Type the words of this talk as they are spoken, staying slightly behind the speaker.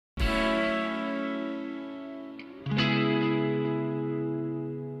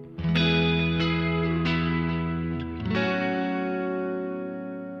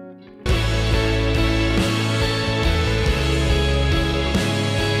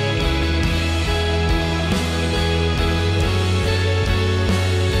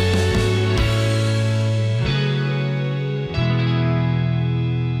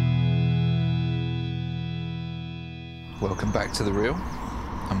to the reel,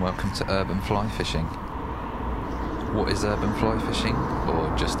 and welcome to urban fly fishing. What is urban fly fishing,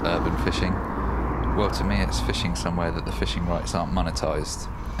 or just urban fishing? Well, to me it's fishing somewhere that the fishing rights aren't monetised,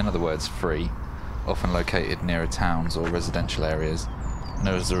 in other words free, often located nearer towns or residential areas, and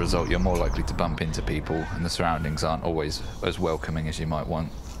as a result you're more likely to bump into people and the surroundings aren't always as welcoming as you might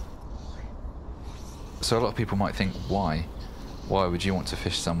want. So a lot of people might think, why? Why would you want to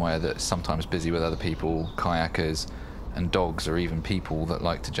fish somewhere that's sometimes busy with other people, kayakers, and dogs, or even people that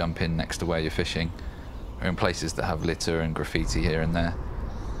like to jump in next to where you're fishing, or in places that have litter and graffiti here and there?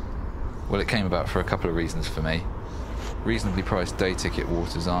 Well, it came about for a couple of reasons for me. Reasonably priced day ticket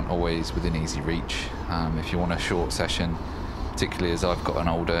waters aren't always within easy reach. If you want a short session, particularly as I've gotten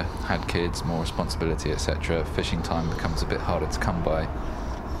older, had kids, more responsibility, etc., fishing time becomes a bit harder to come by.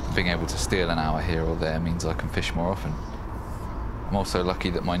 Being able to steal an hour here or there means I can fish more often. I'm also lucky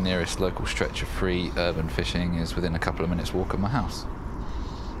that my nearest local stretch of free urban fishing is within a couple of minutes walk of my house.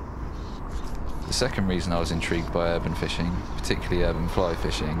 The second reason I was intrigued by urban fishing, particularly urban fly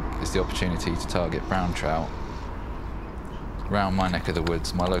fishing, is the opportunity to target brown trout. Around my neck of the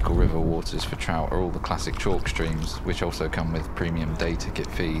woods, my local river waters for trout are all the classic chalk streams, which also come with premium day ticket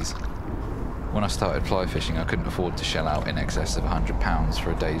fees. When I started fly fishing, I couldn't afford to shell out in excess of £100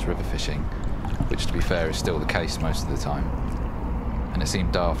 for a day's river fishing, which to be fair is still the case most of the time. And it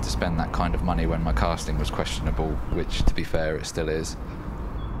seemed daft to spend that kind of money when my casting was questionable, which to be fair it still is.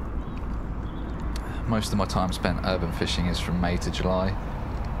 Most of my time spent urban fishing is from May to July.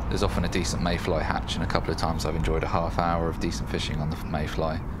 There's often a decent mayfly hatch, and a couple of times I've enjoyed a half hour of decent fishing on the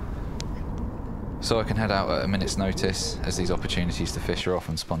mayfly. So I can head out at a minute's notice, as these opportunities to fish are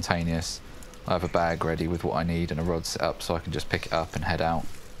often spontaneous. I have a bag ready with what I need and a rod set up so I can just pick it up and head out.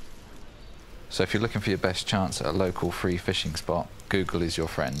 So if you're looking for your best chance at a local free fishing spot, Google is your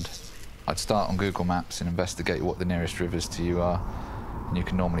friend. I'd start on Google Maps and investigate what the nearest rivers to you are, and you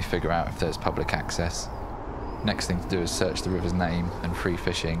can normally figure out if there's public access. Next thing to do is search the river's name and free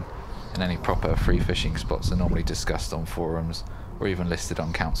fishing, and any proper free fishing spots are normally discussed on forums or even listed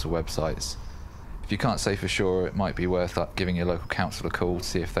on council websites. If you can't say for sure, it might be worth giving your local council a call to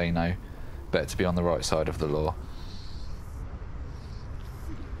see if they know. Better to be on the right side of the law.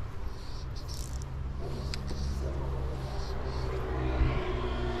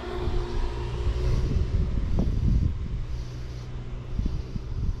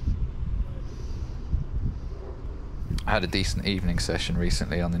 I had a decent evening session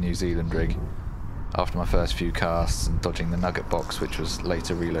recently on the New Zealand rig. After my first few casts and dodging the nugget box, which was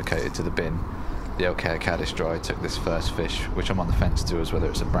later relocated to the bin, the LK Caddis Dry took this first fish, which I'm on the fence to as whether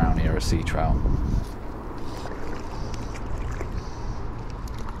it's a brownie or a sea trout.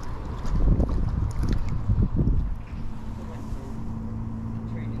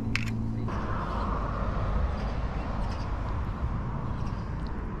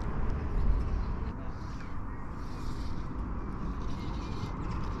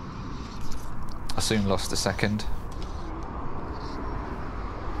 I soon lost a second.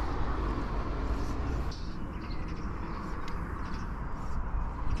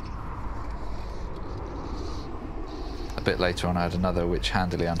 A bit later on I had another which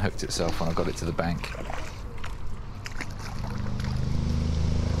handily unhooked itself when I got it to the bank.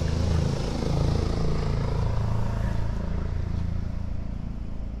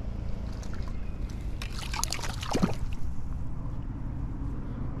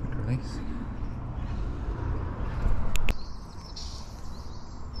 Release.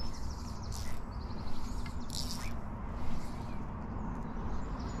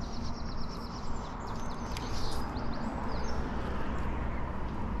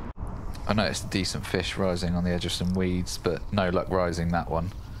 I noticed a decent fish rising on the edge of some weeds, but no luck rising that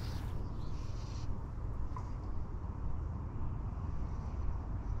one.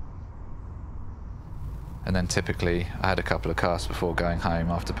 And then typically I had a couple of casts before going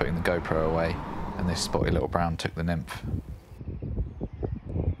home after putting the GoPro away, and this spotty little brown took the nymph.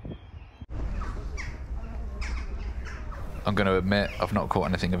 I'm going to admit I've not caught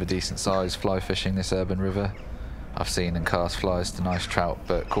anything of a decent size fly fishing this urban river. I've seen and cast flies to nice trout,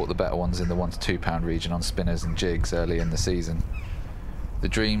 but caught the better ones in the £1 to £2 region on spinners and jigs early in the season. The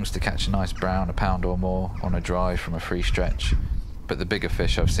dream's to catch a nice brown, a pound or more, on a dry from a free stretch, but the bigger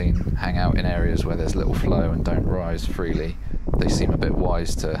fish I've seen hang out in areas where there's little flow and don't rise freely. They seem a bit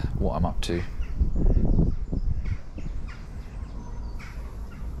wise to what I'm up to.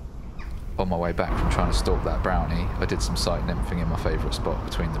 On my way back from trying to stalk that brownie, I did some sight nymphing in my favourite spot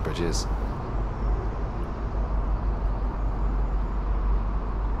between the bridges.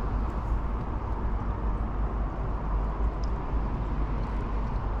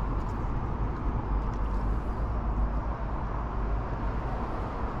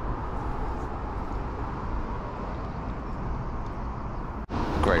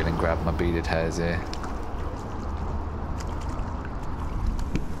 railing grabbed my beaded hair's ear.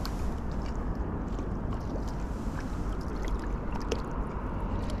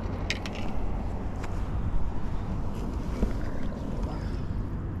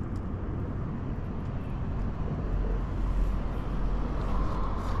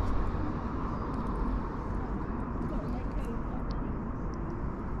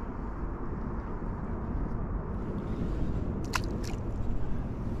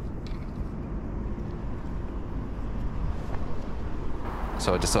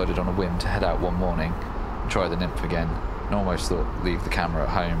 So I decided on a whim to head out one morning and try the nymph again. I almost thought leave the camera at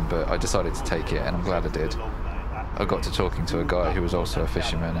home, but I decided to take it, and I'm glad I did. I got to talking to a guy who was also a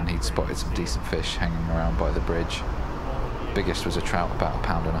fisherman, and he'd spotted some decent fish hanging around by the bridge. Biggest was a trout, about 1.5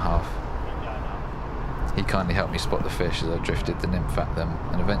 pounds. He kindly helped me spot the fish as I drifted the nymph at them,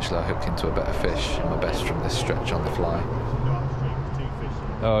 and eventually I hooked into a better fish, and my best from this stretch on the fly.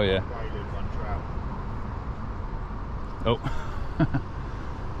 Oh yeah. Oh.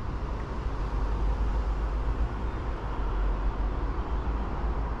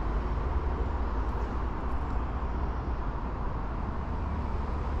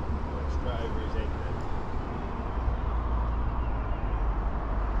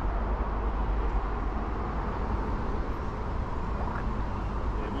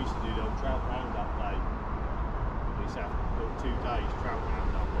 Trout roundup day. This have 2 days trout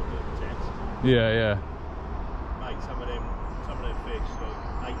roundup on the test. Yeah. Mate, some of them fish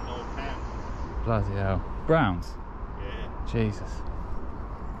like 8-9 pounds. Bloody hell. Browns? Yeah. Jesus.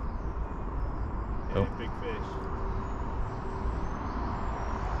 Yeah, Oh. big fish.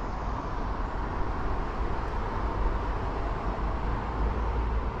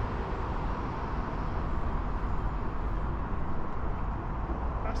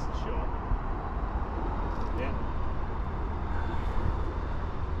 That's the shot. Yeah.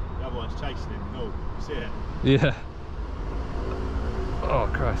 The other one's chasing him. Oh, you see it? Yeah. Oh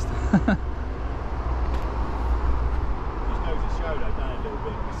Christ. Just goes to show though, don't it? A little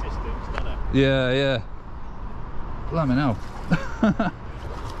bit of persistence, doesn't it? Yeah. Blimey hell. They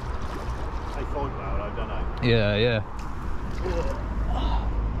fight well though, don't they? Yeah.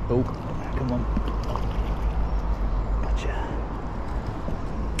 Oh, come on. Gotcha.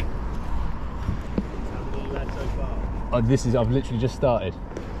 How many you had so far? Oh, I've literally just started.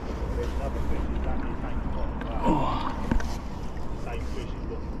 There's another fish, he's back, he came to bottom. Oh. Same fish is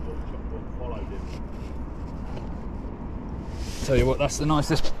what followed him. Tell you what, that's the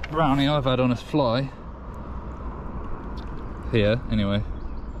nicest brownie I've had on a fly. Here, anyway.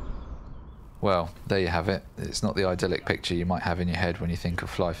 Well, there you have it. It's not the idyllic picture you might have in your head when you think of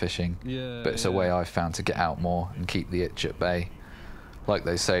fly fishing, but it's a way I've found to get out more and keep the itch at bay. Like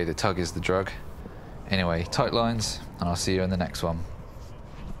they say, the tug is the drug. Anyway, tight lines, and I'll see you in the next one.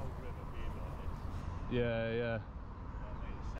 Yeah.